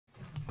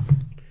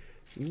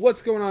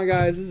What's going on,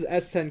 guys? This is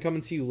S10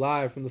 coming to you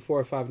live from the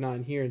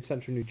 459 here in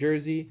Central New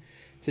Jersey.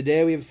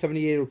 Today we have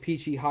 78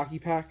 OPC Hockey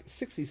Pack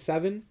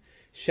 67.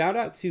 Shout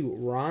out to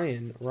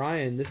Ryan.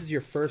 Ryan, this is your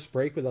first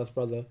break with us,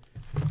 brother.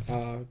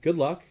 Good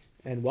luck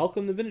and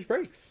welcome to Vintage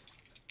Breaks.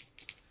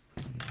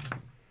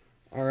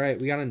 All right,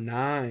 we got a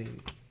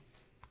 9.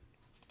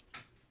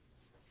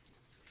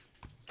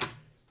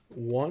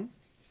 1,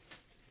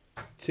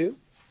 2,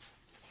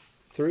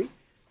 3,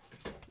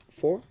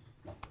 4,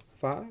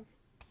 5,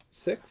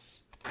 6,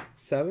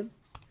 7,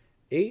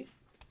 8,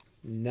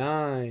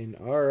 9.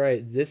 All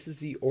right, this is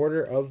the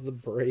order of the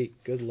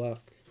break. Good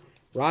luck.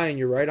 Ryan,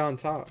 you're right on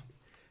top.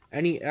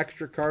 Any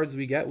extra cards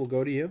we get will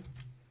go to you.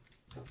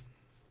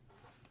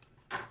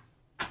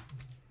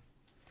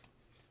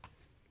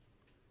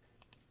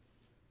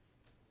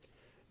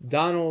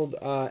 Donald,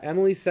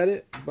 Emily said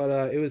it,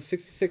 but it was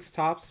 66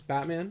 Topps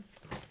Batman.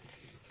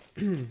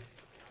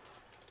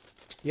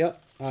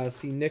 Yep.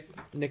 See,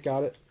 Nick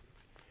got it.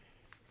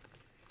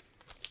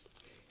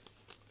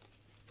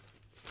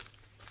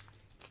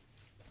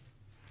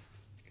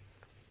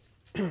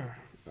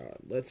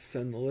 Let's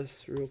send the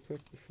list real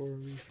quick before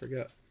we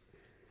forget.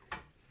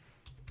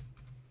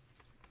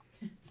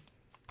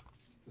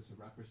 Does the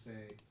wrapper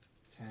say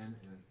 10 and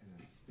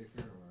a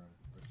sticker or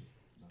just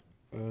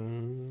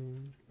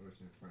nothing? Or is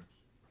it in French?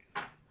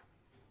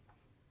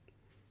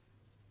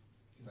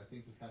 Because I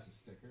think this has a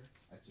sticker.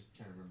 I just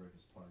can't remember if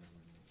it's part of it or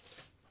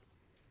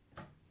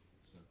not.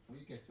 So when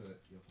you get to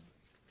it, you'll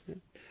find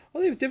it. Oh,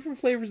 they have different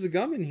flavors of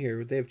gum in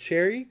here. They have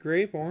cherry,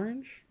 grape,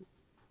 orange,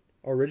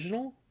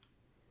 original.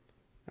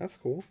 That's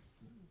cool.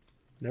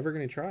 Never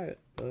gonna try it,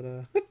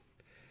 but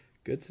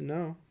good to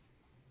know.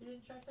 You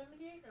didn't try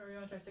 78, or you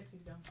want to try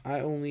 60s gum?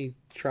 I only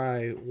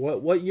try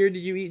what year did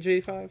you eat,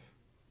 J5?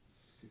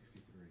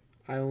 63.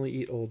 I only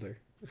eat older.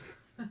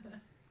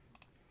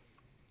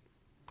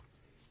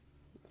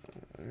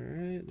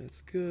 Alright,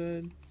 that's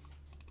good.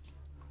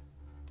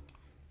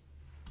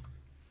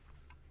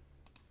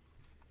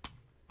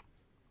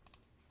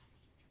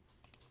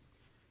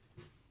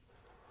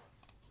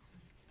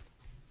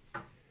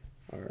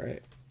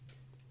 Alright.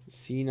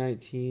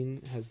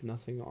 C19 has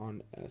nothing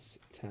on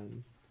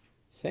S10.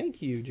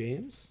 Thank you,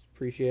 James.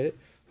 Appreciate it.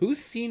 Who's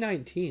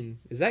C19?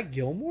 Is that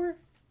Gilmore?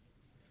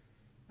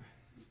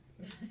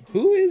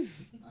 Who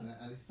is...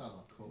 I just thought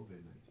about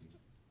COVID-19.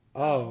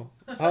 Oh.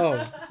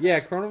 Yeah,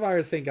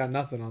 coronavirus ain't got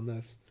nothing on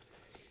this.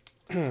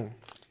 Alright,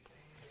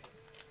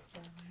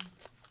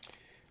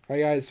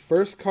 guys.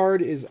 First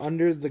card is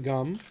under the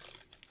gum.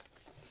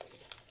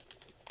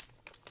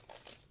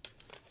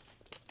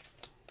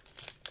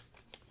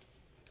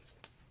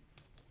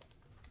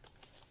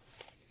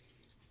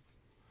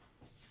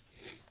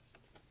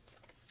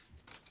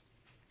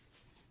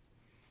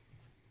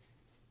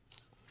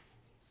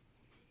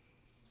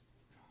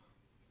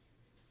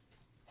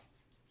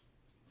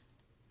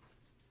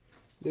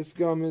 This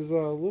gum is a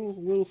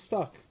little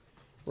stuck,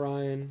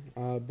 Ryan.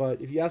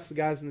 But if you ask the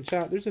guys in the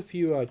chat, there's a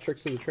few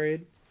tricks of the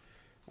trade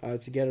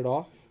to get it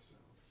off.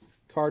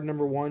 Card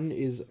number 1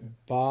 is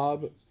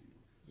Bob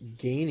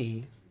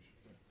Gainey.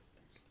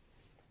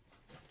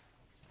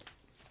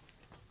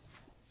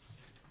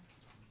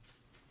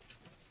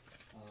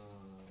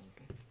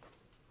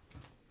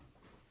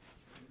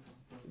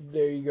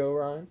 There you go,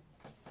 Ryan.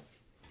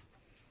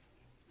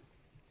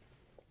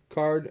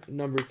 Card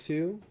number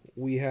 2,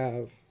 we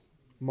have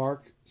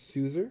Mark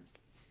Souzer.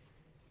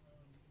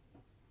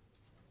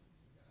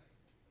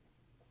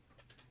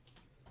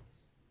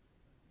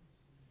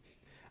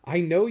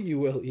 I know you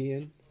will,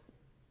 Ian.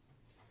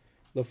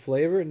 The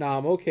flavor? Nah,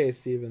 I'm okay,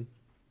 Steven.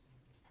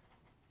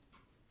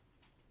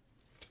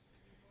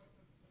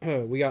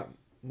 We got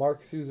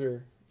Mark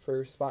Souzer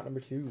for spot number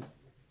 2.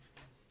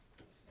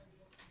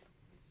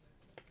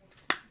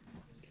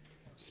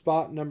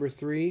 Spot number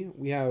 3,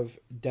 we have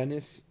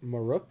Dennis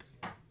Maruk.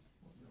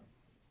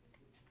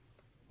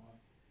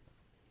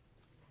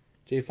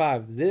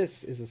 J5,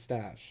 this is a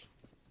stash.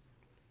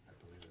 I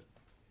believe it.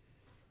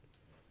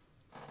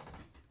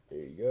 There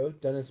you go.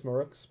 Dennis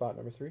Maruk, spot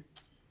number 3.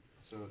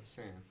 So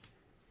Sam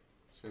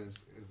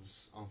says it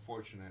was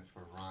unfortunate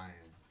for Ryan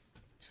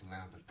to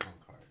land the gum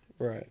card.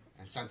 Right.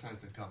 And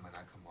sometimes the gum might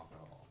not come off at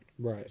all.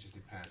 Right. It just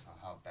depends on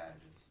how bad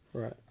it is.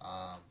 Right.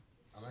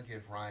 I'm going to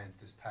give Ryan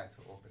this pack to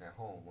open at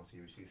home once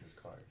he receives his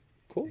card.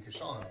 Cool. You can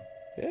show him.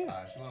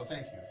 Yeah. It's a little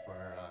thank you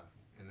for,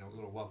 and a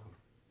little welcome.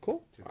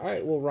 Cool. All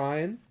right. Well,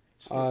 Ryan,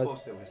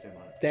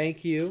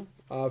 thank you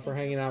for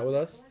hanging out with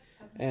us.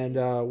 And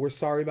we're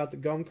sorry about the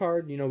gum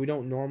card. You know, we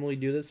don't normally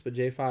do this, but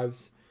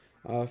J5's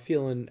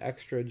feeling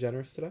extra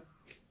generous today.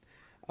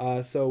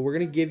 So we're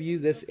going to give you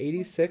this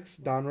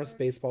 86 Donruss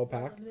baseball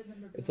pack.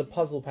 It's a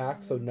puzzle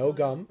pack, so no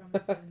gum.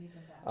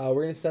 We're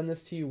going to send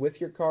this to you with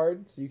your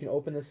card, so you can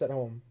open this at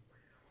home.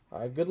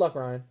 Good luck,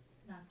 Ryan.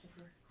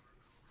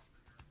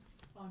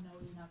 Oh no,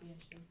 we would not be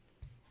interested.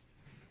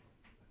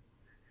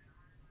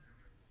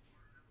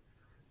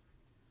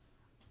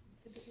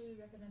 Typically,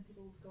 we recommend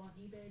people go on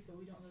eBay, but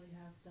we don't really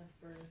have stuff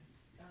for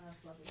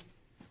celebrities.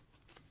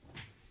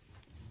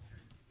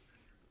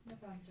 No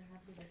problem, sir.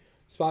 Have a good day.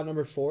 Spot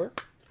number 4,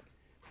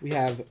 we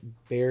have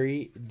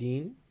Barry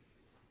Dean.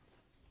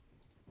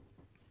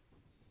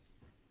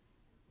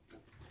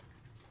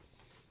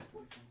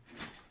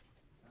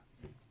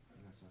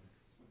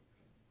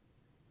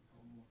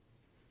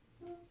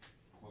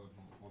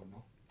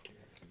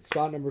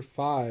 Spot number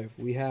 5,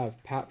 we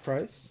have Pat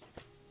Price.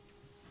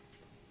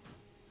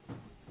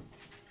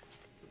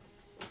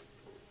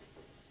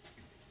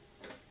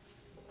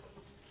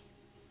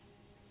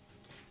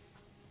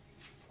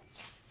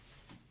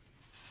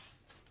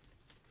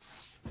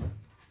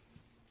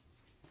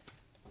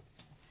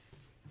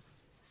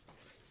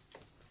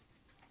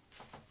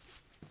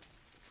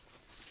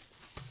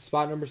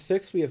 Spot number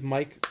 6, we have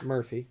Mike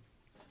Murphy.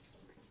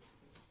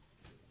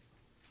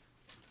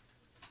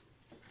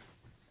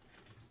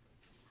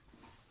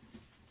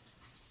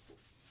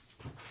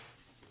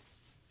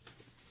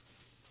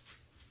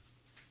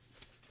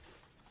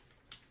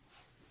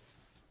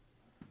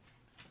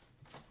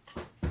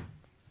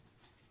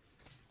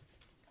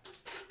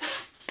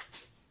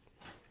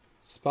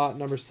 Spot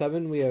number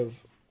 7, we have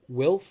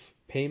Wilf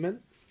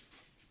Payment.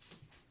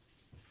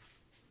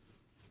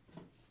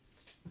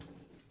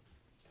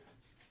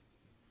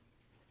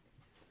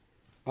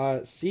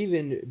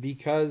 Steven,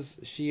 because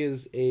she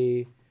is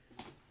a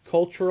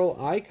cultural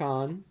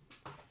icon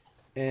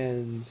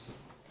and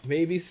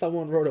maybe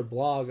someone wrote a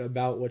blog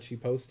about what she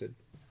posted.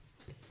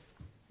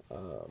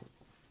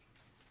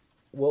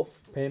 Wilf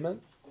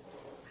Payment.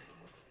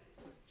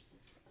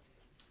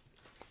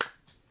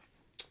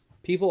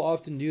 People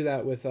often do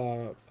that with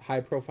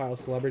high-profile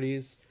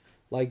celebrities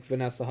like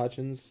Vanessa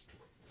Hudgens.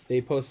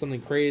 They post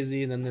something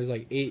crazy, and then there's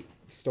like 8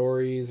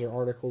 stories or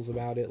articles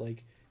about it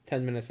like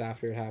 10 minutes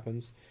after it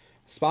happens.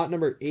 Spot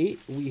number 8,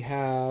 we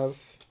have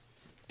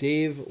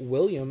Dave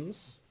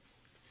Williams.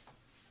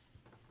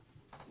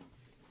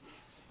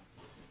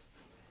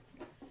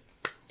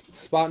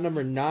 Spot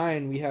number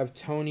 9, we have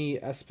Tony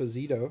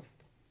Esposito.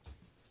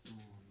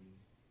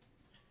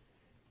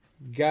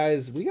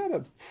 Guys, we got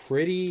a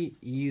pretty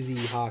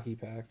easy hockey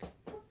pack.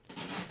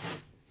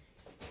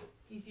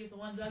 Easy as the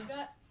one Doug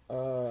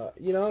got?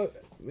 You know,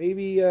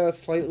 maybe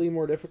slightly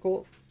more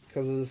difficult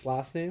because of this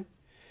last name.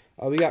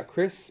 We got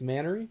Chris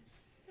Mannery.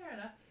 Fair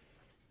enough.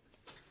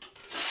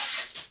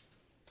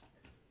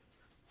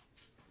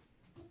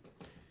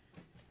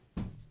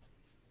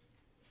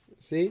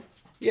 See?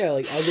 Yeah,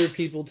 like other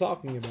people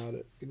talking about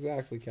it.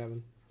 Exactly,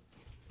 Kevin.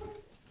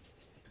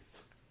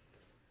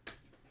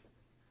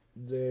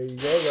 There you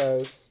go,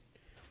 guys.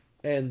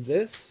 And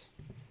this...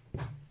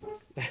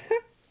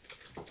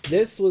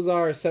 this was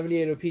our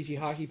 78 OPC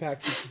Hockey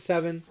Pack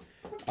 67.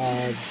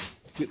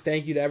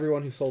 Thank you to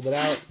everyone who sold it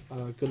out.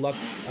 Good luck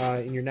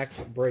in your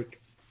next break.